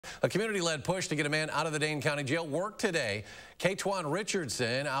A community-led push to get a man out of the Dane County Jail worked today. Katoine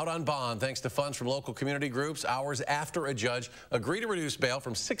Richardson out on bond thanks to funds from local community groups hours after a judge agreed to reduce bail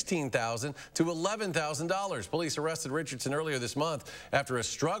from $16,000 to $11,000. Police arrested Richardson earlier this month after a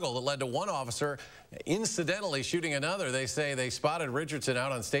struggle that led to one officer incidentally shooting another. They say they spotted Richardson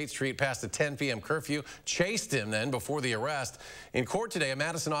out on State Street past the 10 p.m. curfew, chased him then before the arrest. In court today, a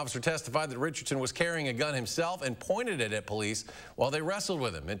Madison officer testified that Richardson was carrying a gun himself and pointed it at police while they wrestled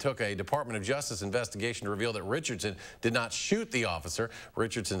with him. It took a Department of Justice investigation to reveal that Richardson did not shoot the officer.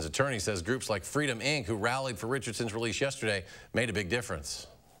 Richardson's attorney says groups like Freedom Inc., who rallied for Richardson's release yesterday, made a big difference.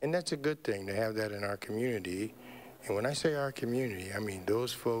 And that's a good thing to have that in our community. And when I say our community, I mean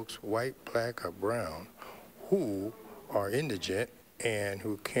those folks, white, black, or brown, who are indigent and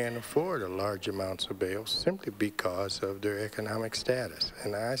who can't afford a large amounts of bail simply because of their economic status.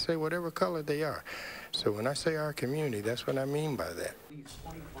 And I say whatever color they are. So when I say our community, that's what I mean by that.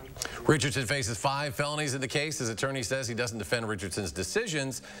 Richardson faces 5 felonies in the case. His attorney says he doesn't defend Richardson's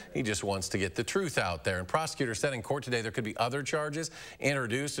decisions. He just wants to get the truth out there. And prosecutors said in court today there could be other charges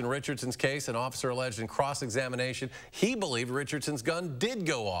introduced in Richardson's case. An officer alleged in cross-examination he believed Richardson's gun did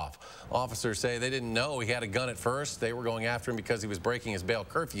go off. Officers say they didn't know he had a gun at first. They were going after him because he was breaking his bail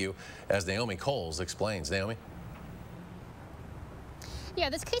curfew, as Naomi Coles explains. Naomi? Yeah,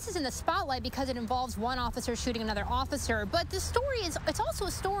 this case is in the spotlight because it involves one officer shooting another officer. But the story it's also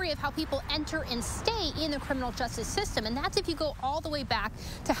a story of how people enter and stay in the criminal justice system. And that's if you go all the way back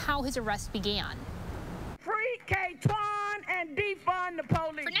to how his arrest began. Free Katoine and defund the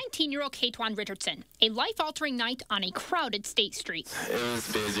police. For 19-year-old Katoine Richardson, a life-altering night on a crowded State Street. It was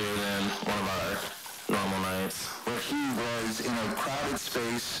busier than one of our normal nights. Where he was in a crowded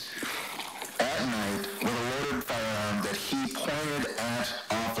space at night with a loaded firearm that he pointed at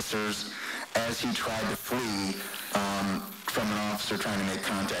officers as he tried to flee from an officer trying to make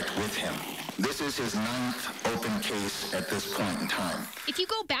contact with him. This is his 9th open case at this point in time. If you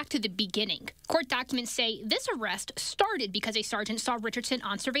go back to the beginning, court documents say this arrest started because a sergeant saw Richardson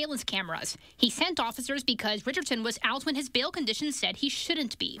on surveillance cameras. He sent officers because Richardson was out when his bail conditions said he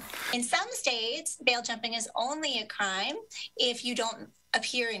shouldn't be. In some states, bail jumping is only a crime if you don't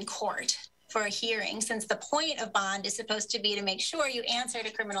appear in court for a hearing, since the point of bond is supposed to be to make sure you answer to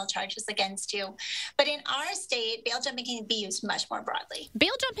criminal charges against you. But in our state, bail jumping can be used much more broadly.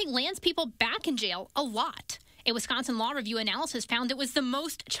 Bail jumping lands people back in jail a lot. A Wisconsin Law Review analysis found it was the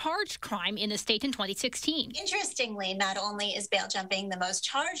most charged crime in the state in 2016. Interestingly, not only is bail jumping the most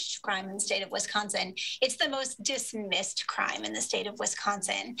charged crime in the state of Wisconsin, it's the most dismissed crime in the state of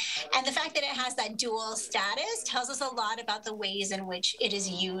Wisconsin. And the fact that it has that dual status tells us a lot about the ways in which it is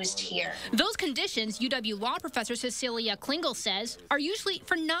used here. Those conditions, UW law professor Cecilia Klingel says, are usually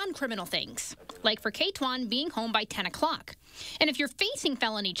for non-criminal things, like for Katoine being home by 10 o'clock. And if you're facing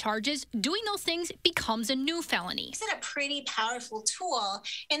felony charges, doing those things becomes a new felony. It's a pretty powerful tool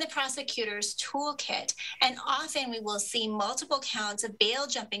in the prosecutor's toolkit, and often we will see multiple counts of bail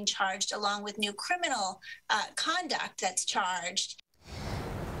jumping charged along with new criminal conduct that's charged.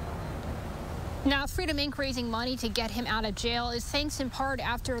 Now, Freedom Inc. raising money to get him out of jail is thanks in part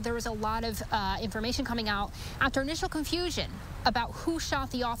after there was a lot of information coming out after initial confusion about who shot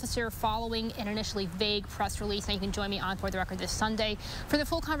the officer following an initially vague press release. Now, you can join me on For the Record this Sunday for the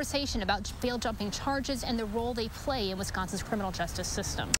full conversation about bail jumping charges and the role they play in Wisconsin's criminal justice system.